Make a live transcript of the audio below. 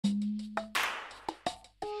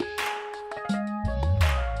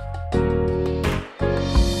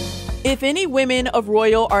If any women of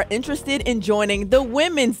Royal are interested in joining the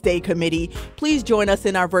Women's Day Committee, please join us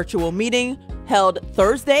in our virtual meeting held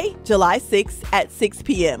Thursday, July 6th at 6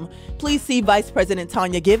 p.m. Please see Vice President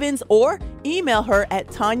Tanya Givens or email her at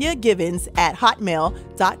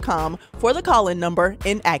tanyagivens@hotmail.com for the call-in number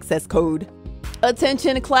and access code.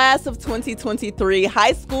 Attention class of 2023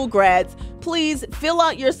 high school grads, please fill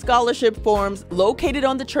out your scholarship forms located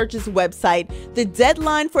on the church's website. The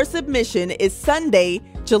deadline for submission is Sunday,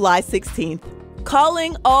 July 16th.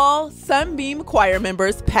 Calling all Sunbeam choir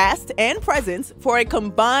members, past and present, for a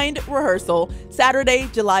combined rehearsal Saturday,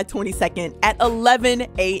 July 22nd at 11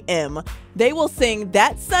 a.m. They will sing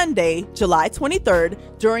that Sunday, July 23rd,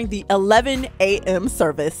 during the 11 a.m.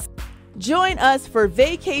 service. Join us for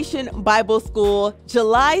Vacation Bible School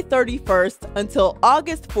July 31st until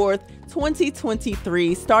August 4th,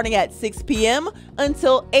 2023, starting at 6 p.m.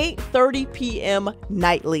 until 8:30 p.m.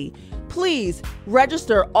 nightly. Please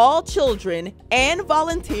register all children and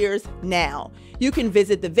volunteers now. You can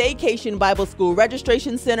visit the Vacation Bible School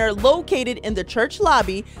Registration Center located in the church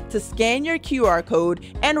lobby to scan your QR code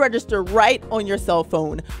and register right on your cell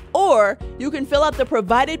phone. Or you can fill out the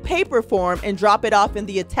provided paper form and drop it off in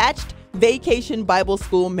the attached Vacation Bible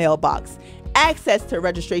School mailbox. Access to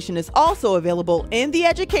registration is also available in the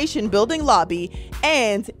Education Building lobby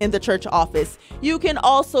and in the church office. You can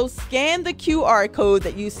also scan the QR code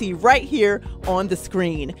that you see right here on the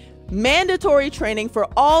screen. Mandatory training for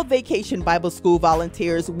all Vacation Bible School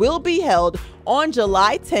volunteers will be held on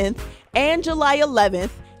July 10th and July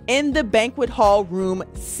 11th in the Banquet Hall Room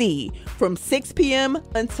C from 6 p.m.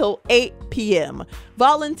 until 8 p.m.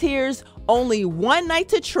 Volunteers, only one night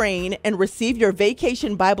to train and receive your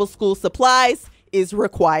Vacation Bible School supplies is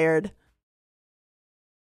required.